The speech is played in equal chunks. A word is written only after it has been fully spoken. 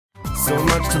so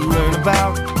much to learn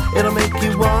about. It'll make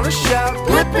you want to shout,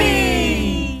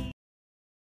 Blippi!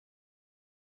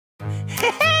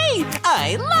 Hey!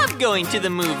 I love going to the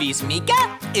movies, Mika.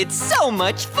 It's so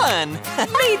much fun.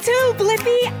 Me too,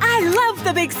 Blippi. I love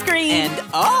the big screen. And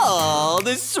all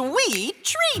the sweet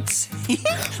treats.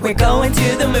 We're going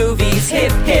to the movies,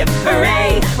 hip, hip,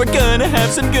 hooray. We're gonna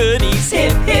have some goodies,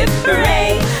 Hip, hip,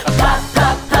 hooray. Pop,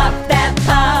 pop, pop that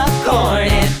popcorn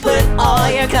and put all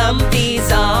your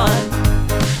comfies on.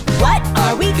 What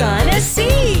are we gonna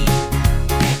see?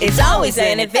 It's always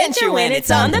an adventure when it's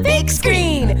on the big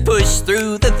screen. Push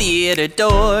through the theater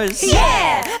doors.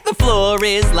 Yeah! The floor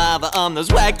is lava on those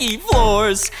wacky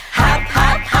floors. Hop,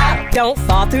 hop, hop, don't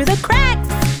fall through the cracks.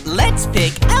 Let's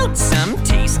pick out some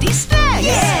tasty snacks.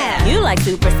 Yeah! You like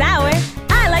super sour,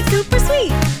 I like super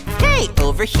sweet. Hey,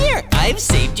 over here, I've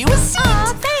saved you a seat.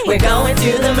 Aw, thanks. We're going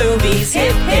to the movies,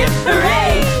 hip, hip,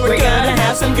 hooray. We're gonna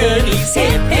have some goodies,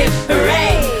 hip, hip,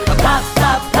 hooray. Pop,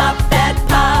 pop, pop that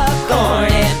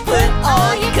popcorn and put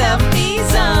all your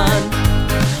comfies on.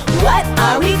 What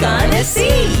are we gonna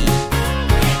see?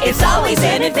 It's always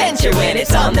an adventure when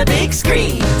it's on the big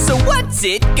screen. So what's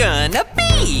it gonna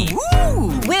be?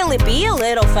 Ooh, will it be a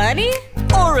little funny?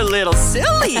 Or a little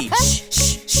silly? Shh,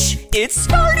 shh, shh, it's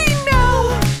starting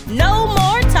now. No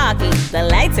more talking, the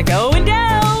lights are going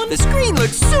down. The screen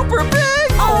looks super big.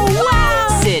 Oh,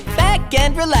 wow. Sit back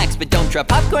and relax, but don't drop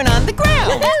popcorn on the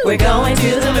ground. We're going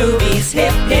to the movies,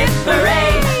 hip, hip,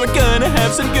 hooray. We're gonna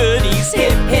have some goodies.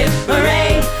 Hip, hip,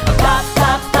 hooray. Pop,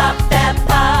 pop, pop that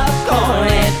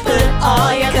popcorn and put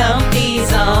all your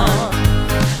comfies on.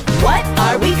 What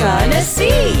are we gonna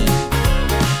see?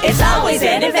 It's always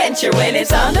an adventure when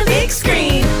it's on the big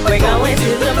screen. We're going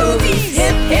to the movies,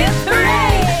 hip, hip,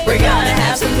 hooray. We're gonna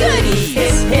have some goodies,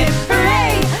 hip, hip,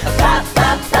 hooray. Pop,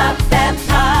 pop, pop that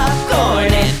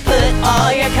popcorn and put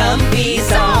all your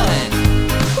comfies on.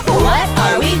 What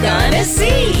are we gonna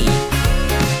see?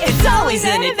 It's always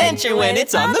an adventure when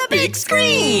it's on the big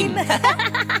screen.